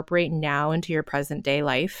to incorporate now into your present day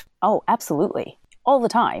life? Oh, absolutely. All the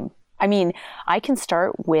time. I mean, I can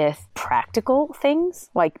start with practical things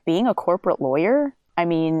like being a corporate lawyer. I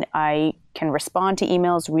mean, I can respond to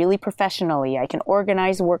emails really professionally. I can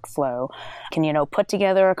organize workflow. I can, put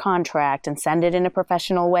together a contract and send it in a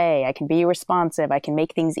professional way. I can be responsive. I can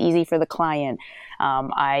make things easy for the client.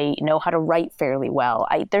 I know how to write fairly well.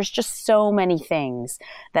 There's just so many things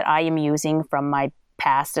that I am using from my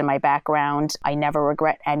past and my background. I never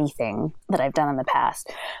regret anything that I've done in the past.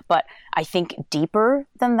 But I think deeper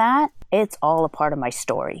than that, it's all a part of my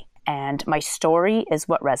story. And my story is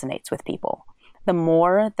what resonates with people. The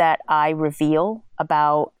more that I reveal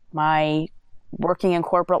about my working in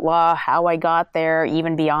corporate law, how I got there,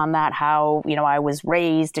 even beyond that, how, I was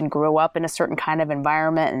raised and grew up in a certain kind of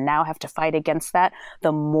environment and now have to fight against that,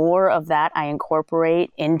 the more of that I incorporate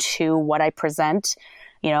into what I present,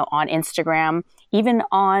 on Instagram, even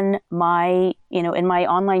on my, in my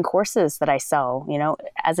online courses that I sell,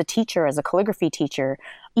 as a teacher, as a calligraphy teacher,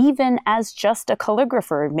 even as just a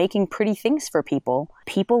calligrapher making pretty things for people,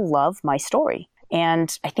 people love my story.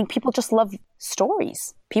 And I think people just love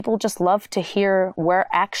stories. People just love to hear where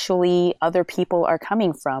actually other people are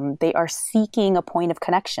coming from. They are seeking a point of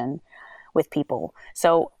connection with people.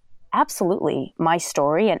 So absolutely, my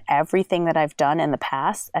story and everything that I've done in the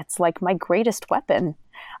past, that's like my greatest weapon.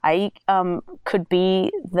 I could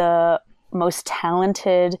be the most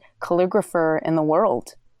talented calligrapher in the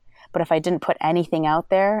world. But if I didn't put anything out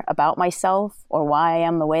there about myself or why I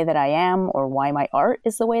am the way that I am or why my art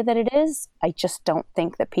is the way that it is, I just don't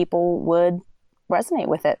think that people would resonate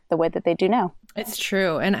with it the way that they do now. It's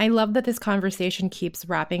true. And I love that this conversation keeps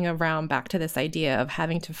wrapping around back to this idea of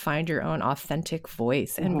having to find your own authentic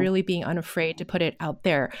voice and really being unafraid to put it out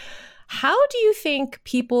there. How do you think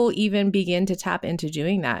people even begin to tap into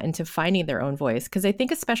doing that, into finding their own voice? Because I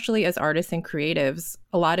think especially as artists and creatives,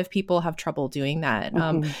 a lot of people have trouble doing that.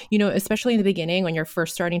 Especially in the beginning when you're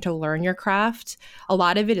first starting to learn your craft, a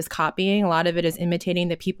lot of it is copying, a lot of it is imitating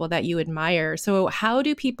the people that you admire. So how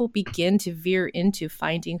do people begin to veer into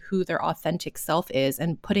finding who their authentic self is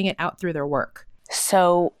and putting it out through their work?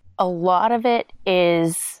 So a lot of it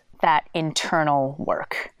is that internal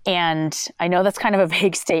work. And I know that's kind of a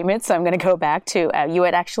vague statement, so I'm going to go back to, you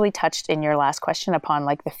had actually touched in your last question upon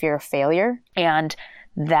like the fear of failure. And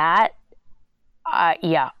that,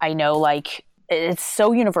 I know, like, it's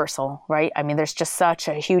so universal, right? I mean, there's just such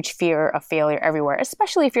a huge fear of failure everywhere,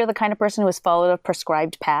 especially if you're the kind of person who has followed a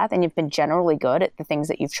prescribed path and you've been generally good at the things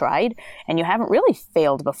that you've tried and you haven't really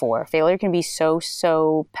failed before. Failure can be so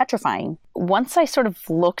petrifying. Once I sort of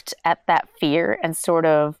looked at that fear and sort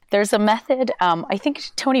of, there's a method, I think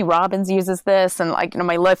Tony Robbins uses this, and like,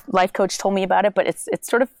 my life coach told me about it, but it's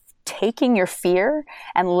sort of taking your fear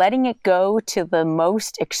and letting it go to the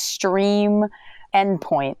most extreme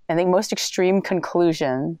endpoint and the most extreme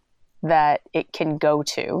conclusion that it can go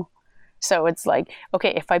to. So it's like,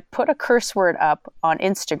 okay, if I put a curse word up on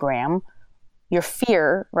Instagram, your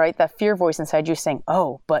fear, right? That fear voice inside you saying,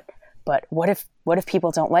 oh, but what if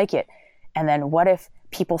people don't like it? And then what if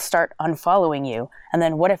people start unfollowing you? And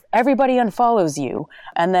then what if everybody unfollows you?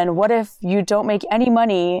 And then what if you don't make any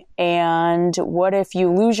money? And what if you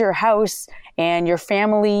lose your house and your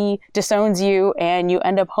family disowns you and you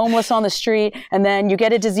end up homeless on the street and then you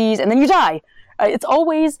get a disease and then you die? It's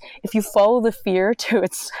always, if you follow the fear to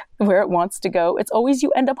its where it wants to go, it's always you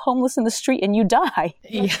end up homeless in the street and you die.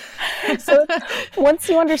 Yeah. So once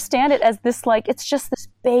you understand it as this, like, it's just this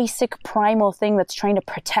basic primal thing that's trying to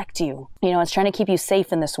protect you. It's trying to keep you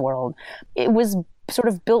safe in this world. It was sort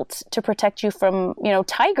of built to protect you from,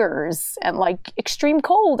 tigers and like extreme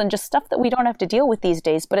cold and just stuff that we don't have to deal with these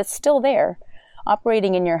days, but it's still there,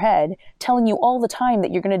 operating in your head, telling you all the time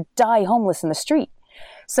that you're going to die homeless in the street.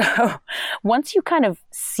 So once you kind of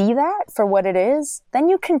see that for what it is, then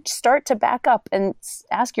you can start to back up and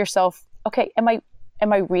ask yourself, okay, am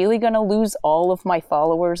I really going to lose all of my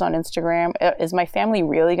followers on Instagram? Is my family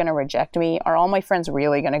really going to reject me? Are all my friends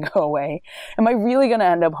really going to go away? Am I really going to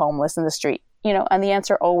end up homeless in the street? And the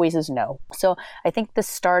answer always is no. So I think the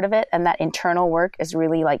start of it and that internal work is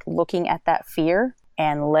really like looking at that fear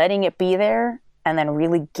and letting it be there and then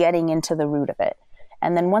really getting into the root of it.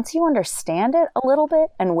 And then once you understand it a little bit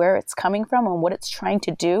and where it's coming from and what it's trying to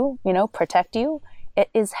do, protect you, it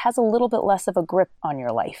has a little bit less of a grip on your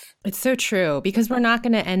life. It's so true, because we're not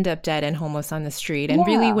going to end up dead and homeless on the street. And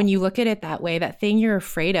really, when you look at it that way, that thing you're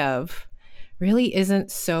afraid of really isn't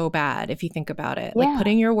so bad if you think about it. Like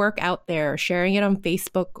putting your work out there, sharing it on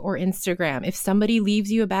Facebook or Instagram. If somebody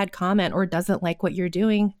leaves you a bad comment or doesn't like what you're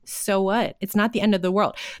doing, so what? It's not the end of the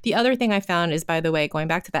world. The other thing I found is, by the way, going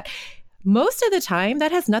back to that, most of the time,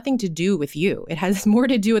 that has nothing to do with you. It has more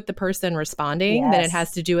to do with the person responding than it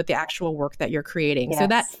has to do with the actual work that you're creating. Yes. So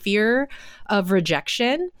that fear of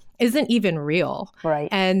rejection isn't even real. Right.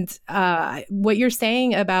 And what you're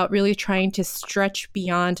saying about really trying to stretch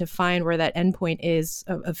beyond to find where that endpoint is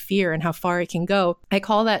of fear and how far it can go, I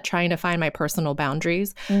call that trying to find my personal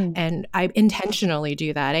boundaries. And I intentionally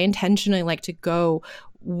do that. I intentionally like to go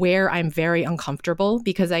where I'm very uncomfortable,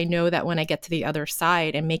 because I know that when I get to the other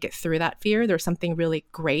side and make it through that fear, there's something really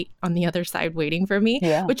great on the other side waiting for me,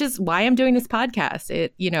 which is why I'm doing this podcast.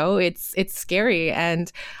 It's scary.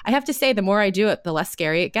 And I have to say, the more I do it, the less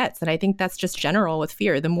scary it gets. And I think that's just general with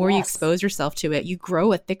fear. The more you expose yourself to it, you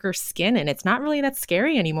grow a thicker skin and it's not really that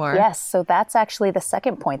scary anymore. Yes. So that's actually the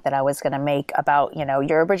second point that I was going to make about,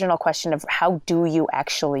 your original question of how do you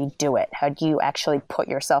actually do it? How do you actually put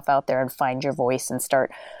yourself out there and find your voice and start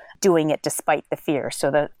doing it despite the fear?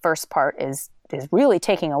 So the first part is really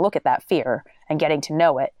taking a look at that fear and getting to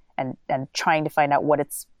know it and trying to find out what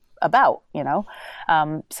it's about,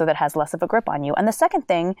 so that it has less of a grip on you. And the second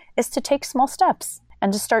thing is to take small steps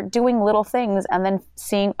and to start doing little things and then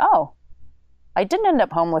seeing, oh, I didn't end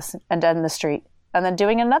up homeless and dead in the street. And then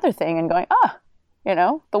doing another thing and going,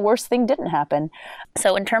 the worst thing didn't happen.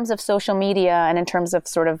 So in terms of social media and in terms of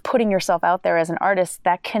sort of putting yourself out there as an artist,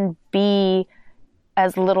 that can be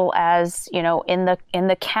as little as, in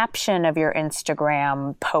the caption of your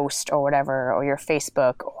Instagram post or whatever, or your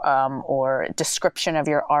Facebook, or description of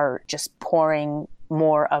your art, just pouring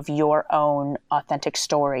more of your own authentic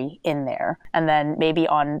story in there. And then maybe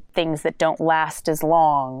on things that don't last as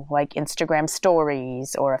long, like Instagram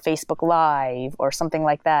stories or a Facebook Live or something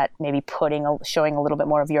like that, maybe showing a little bit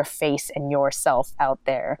more of your face and yourself out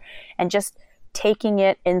there, and just taking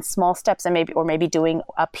it in small steps, and maybe doing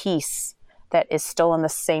a piece that is still in the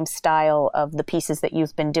same style of the pieces that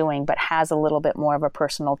you've been doing, but has a little bit more of a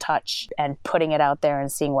personal touch and putting it out there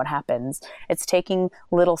and seeing what happens. It's taking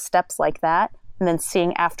little steps like that and then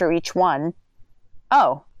seeing after each one,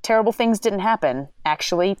 oh, terrible things didn't happen.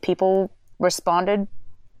 Actually, people responded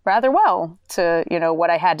rather well to, what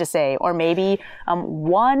I had to say. Or maybe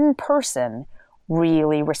one person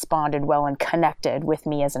really responded well and connected with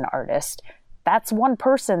me as an artist. That's one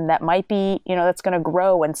person that might be, that's going to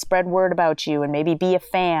grow and spread word about you and maybe be a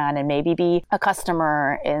fan and maybe be a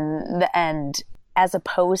customer in the end, as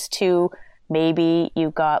opposed to maybe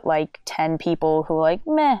you got like 10 people who like,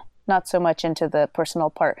 meh, not so much into the personal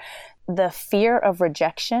part. The fear of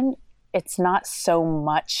rejection, it's not so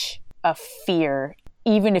much a fear,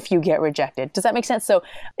 even if you get rejected. Does that make sense? So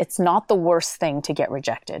it's not the worst thing to get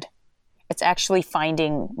rejected. It's actually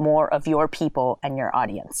finding more of your people and your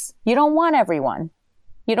audience. You don't want everyone.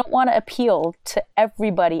 You don't want to appeal to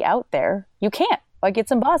everybody out there. You can't. Like,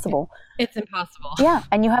 it's impossible. It's impossible. Yeah.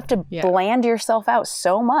 And you have to bland yourself out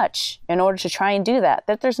so much in order to try and do that,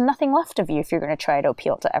 that there's nothing left of you if you're going to try to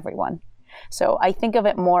appeal to everyone. So I think of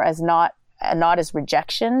it more as not as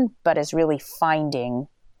rejection, but as really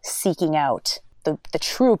seeking out the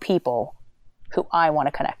true people who I want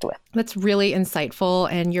to connect with. That's really insightful.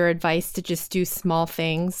 And your advice to just do small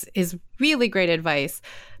things is really great advice.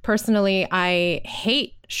 Personally, I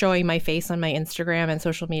hate showing my face on my Instagram and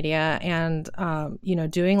social media. And,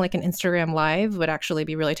 doing like an Instagram live would actually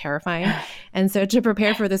be really terrifying. And so to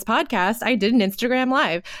prepare for this podcast, I did an Instagram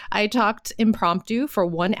live. I talked impromptu for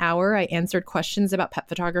 1 hour. I answered questions about pet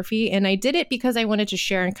photography. And I did it because I wanted to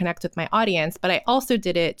share and connect with my audience. But I also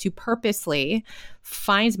did it to purposely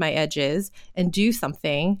find my edges and do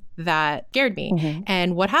something that scared me. Mm-hmm.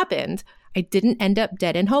 And what happened? I didn't end up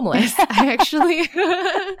dead and homeless. I actually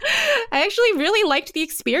really liked the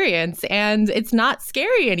experience, and it's not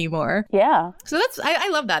scary anymore. Yeah. So I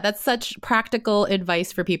love that. That's such practical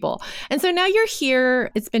advice for people. And so now you're here.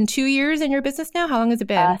 It's been 2 years in your business now. How long has it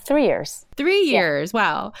been? 3 years. 3 years. Yeah.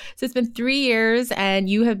 Wow. So it's been 3 years, and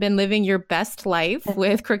you have been living your best life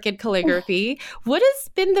with Crooked Calligraphy. What has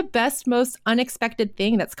been the best, most unexpected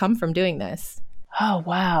thing that's come from doing this? Oh,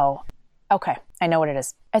 wow. Okay, I know what it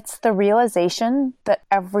is. It's the realization that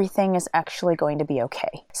everything is actually going to be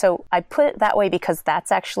okay. So I put it that way because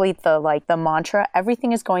that's actually the mantra.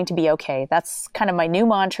 Everything is going to be okay. That's kind of my new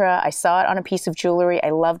mantra. I saw it on a piece of jewelry.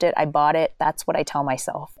 I loved it. I bought it. That's what I tell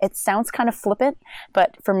myself. It sounds kind of flippant,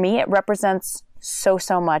 but for me, it represents so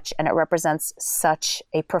much, and it represents such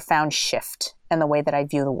a profound shift in the way that I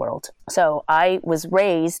view the world. So I was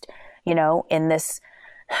raised, in this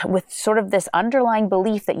with sort of this underlying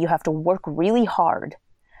belief that you have to work really hard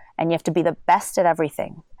and you have to be the best at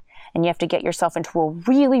everything. And you have to get yourself into a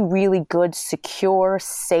really, really good, secure,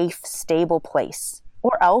 safe, stable place.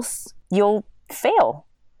 Or else you'll fail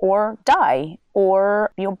or die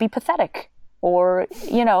or you'll be pathetic or,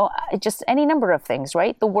 just any number of things,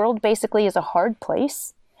 right? The world basically is a hard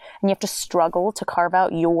place and you have to struggle to carve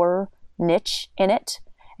out your niche in it.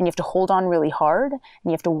 And you have to hold on really hard and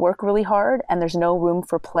you have to work really hard, and there's no room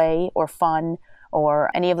for play or fun or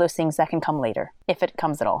any of those things that can come later, if it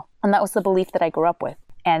comes at all. And that was the belief that I grew up with.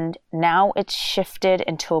 And now it's shifted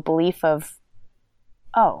into a belief of,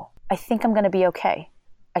 oh, I think I'm going to be okay.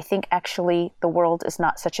 I think actually the world is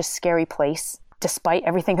not such a scary place, despite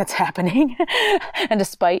everything that's happening and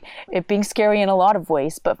despite it being scary in a lot of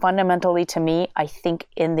ways. But fundamentally to me, I think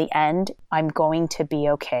in the end, I'm going to be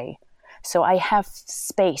okay. So I have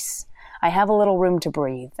space. I have a little room to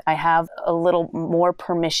breathe. I have a little more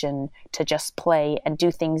permission to just play and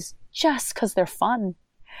do things just because they're fun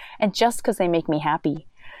and just because they make me happy.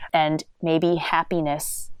 And maybe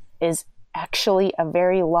happiness is actually a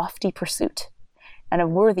very lofty pursuit and a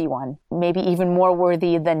worthy one, maybe even more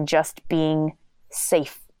worthy than just being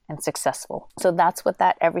safe and successful. So that's what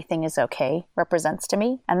that everything is okay represents to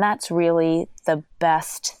me. And that's really the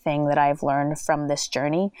best thing that I've learned from this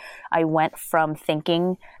journey. I went from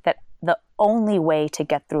thinking that the only way to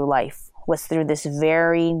get through life was through this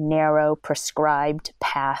very narrow, prescribed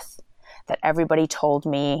path that everybody told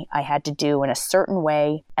me I had to do in a certain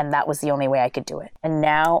way, and that was the only way I could do it. And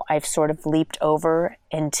now I've sort of leaped over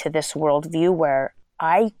into this worldview where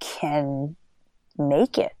I can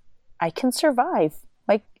make it. I can survive.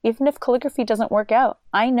 Like, even if calligraphy doesn't work out,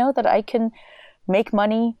 I know that I can make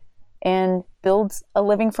money and build a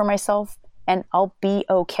living for myself, and I'll be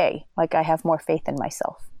okay. Like, I have more faith in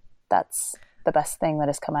myself. That's the best thing that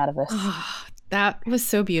has come out of this. That was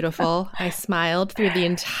so beautiful. I smiled through the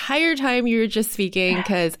entire time you were just speaking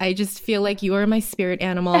because I just feel like you are my spirit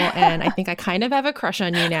animal, and I think I kind of have a crush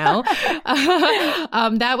on you now.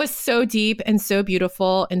 That was so deep and so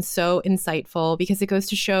beautiful and so insightful, because it goes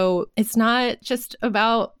to show it's not just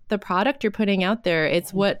about the product you're putting out there.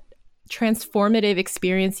 It's what transformative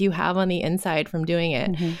experience you have on the inside from doing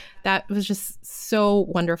it. Mm-hmm. That was just so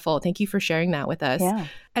wonderful. Thank you for sharing that with us. Yeah.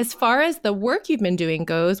 As far as the work you've been doing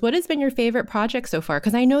goes, what has been your favorite project so far?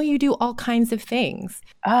 Because I know you do all kinds of things.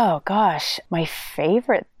 Oh, gosh. My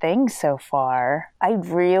favorite thing so far, I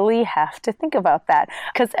really have to think about that.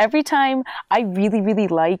 Because every time I really, really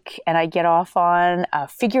like and I get off on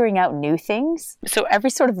figuring out new things. So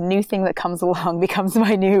every sort of new thing that comes along becomes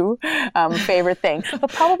my new favorite thing.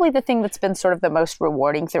 But probably the thing that's been sort of the most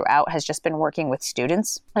rewarding throughout has just been working with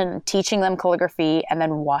students and teaching them calligraphy, and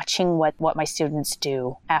then watching what my students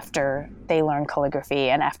do after they learn calligraphy,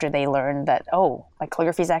 and after they learn that, oh, my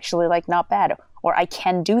calligraphy is actually like not bad, or I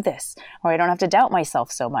can do this, or I don't have to doubt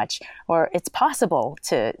myself so much, or it's possible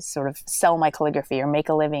to sort of sell my calligraphy or make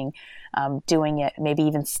a living doing it, maybe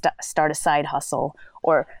even start a side hustle,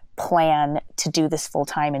 or plan to do this full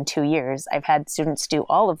time in 2 years. I've had students do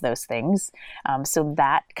all of those things. So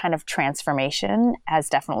that kind of transformation has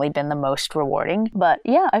definitely been the most rewarding. But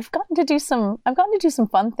yeah, I've gotten to do some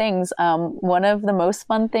fun things. One of the most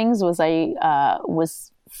fun things was I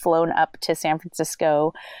was flown up to San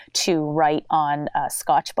Francisco to write on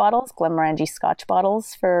Scotch bottles, Glenmorangie Scotch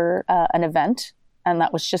bottles, for an event. And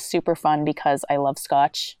that was just super fun because I love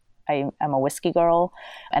Scotch. I'm a whiskey girl,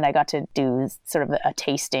 and I got to do sort of a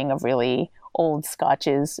tasting of really old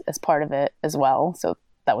scotches as part of it as well. So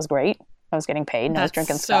that was great. I was getting paid and I was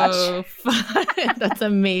drinking scotch. So fun. That's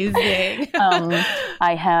amazing.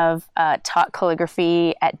 I have taught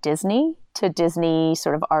calligraphy at Disney to Disney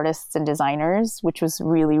sort of artists and designers, which was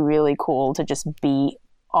really, really cool to just be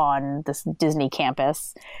on this Disney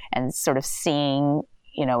campus and sort of seeing,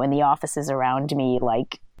 in the offices around me,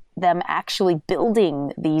 like them actually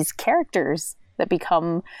building these characters that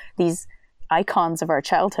become these icons of our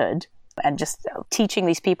childhood, and just teaching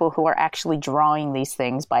these people who are actually drawing these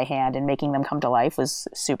things by hand and making them come to life was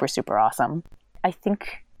super, super awesome. I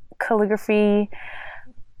think calligraphy,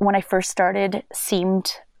 when I first started,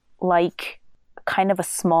 seemed like kind of a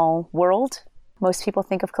small world. Most people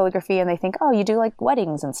think of calligraphy and they think, oh, you do like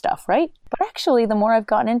weddings and stuff, right? But actually, the more I've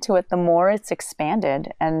gotten into it, the more it's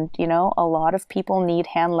expanded. And, a lot of people need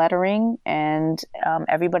hand lettering, and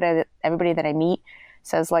everybody that I meet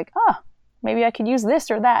says like, maybe I could use this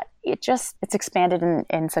or that. It's expanded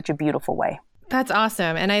in such a beautiful way. That's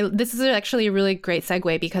awesome. And this is actually a really great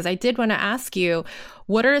segue, because I did want to ask you,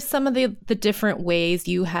 what are some of the different ways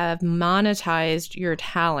you have monetized your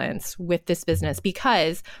talents with this business?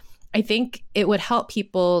 Because I think it would help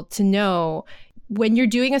people to know, when you're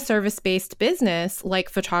doing a service-based business like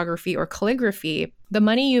photography or calligraphy, the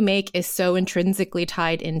money you make is so intrinsically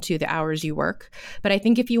tied into the hours you work. But I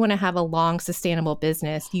think if you want to have a long, sustainable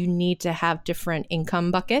business, you need to have different income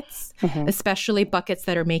buckets, especially buckets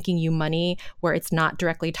that are making you money where it's not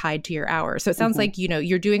directly tied to your hours. So it sounds like,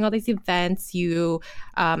 you're doing all these events, you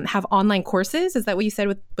have online courses. Is that what you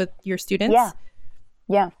said with your students?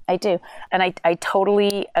 Yeah, I do. And I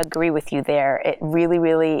totally agree with you there. It really,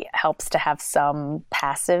 really helps to have some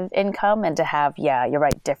passive income and to have, you're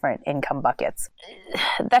right, different income buckets.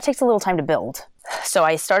 That takes a little time to build. So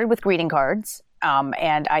I started with greeting cards,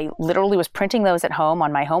 and I literally was printing those at home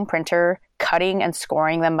on my home printer, cutting and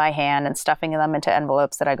scoring them by hand and stuffing them into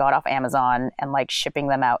envelopes that I got off Amazon, and like shipping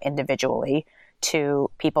them out individually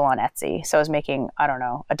to people on Etsy. So I was making, I don't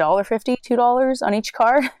know, $1.50, $2 on each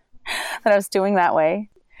card that I was doing that way.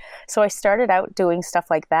 So I started out doing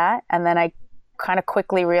stuff like that, and then I kind of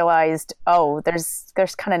quickly realized,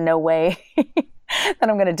 there's kind of no way that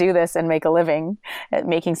I'm going to do this and make a living at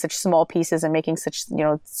making such small pieces and making such,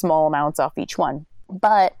 small amounts off each one.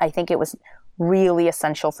 But I think it was really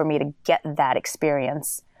essential for me to get that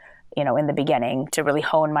experience, in the beginning, to really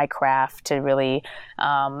hone my craft, to really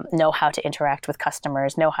know how to interact with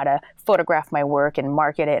customers, know how to photograph my work and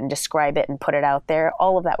market it and describe it and put it out there.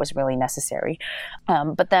 All of that was really necessary.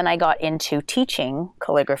 But then I got into teaching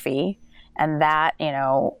calligraphy, and that,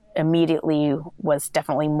 immediately was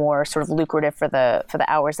definitely more sort of lucrative for the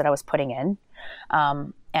hours that I was putting in.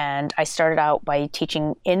 And I started out by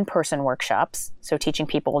teaching in-person workshops, so teaching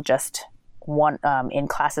people just one in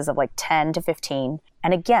classes of like 10 to 15.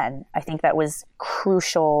 And again, I think that was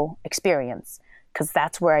crucial experience, because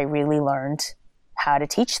that's where I really learned how to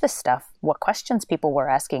teach this stuff. what questions people were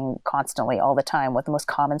asking constantly all the time, what the most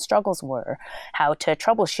common struggles were, how to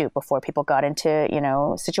troubleshoot before people got into,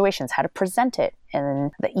 situations, how to present it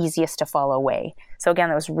in the easiest to follow way. So again,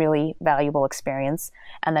 that was a really valuable experience.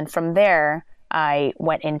 And then from there, I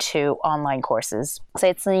went into online courses. So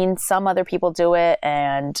I'd seen some other people do it,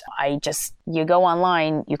 and you go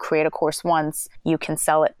online, you create a course once, you can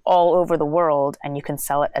sell it all over the world, and you can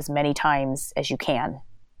sell it as many times as you can,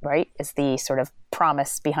 right? Is the sort of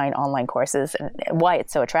promise behind online courses and why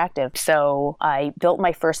it's so attractive. So I built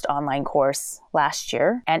my first online course last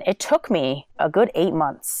year, and it took me a good 8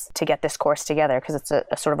 months to get this course together because it's a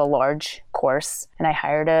sort of a large course. And I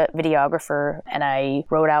hired a videographer, and I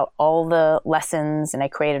wrote out all the lessons, and I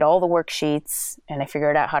created all the worksheets, and I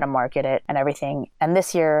figured out how to market it and everything. And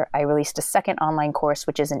this year I released a second online course,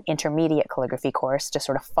 which is an intermediate calligraphy course to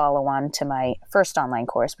sort of follow on to my first online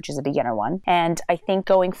course, which is a beginner one. And I think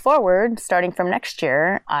going forward, starting from next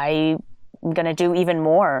year, I'm going to do even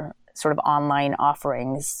more sort of online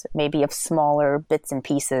offerings, maybe of smaller bits and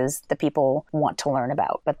pieces that people want to learn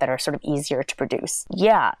about, but that are sort of easier to produce.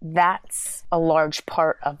 Yeah, that's a large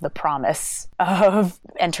part of the promise of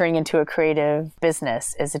entering into a creative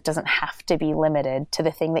business, is it doesn't have to be limited to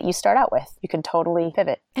the thing that you start out with. You can totally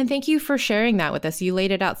pivot. And thank you for sharing that with us. You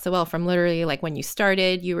laid it out so well, from literally like when you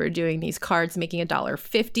started, you were doing these cards, making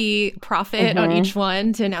 $1.50 profit on each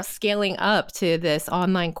one, to now scaling up to this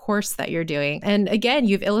online course that you're doing. And again,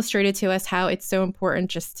 you've illustrated to us how it's so important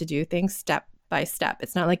just to do things step by step.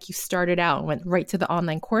 It's not like you started out and went right to the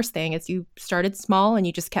online course thing. It's you started small and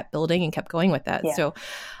you just kept building and kept going with that. Yeah. So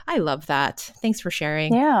I love that. Thanks for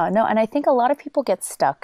sharing. Yeah, no, and I think a lot of people get stuck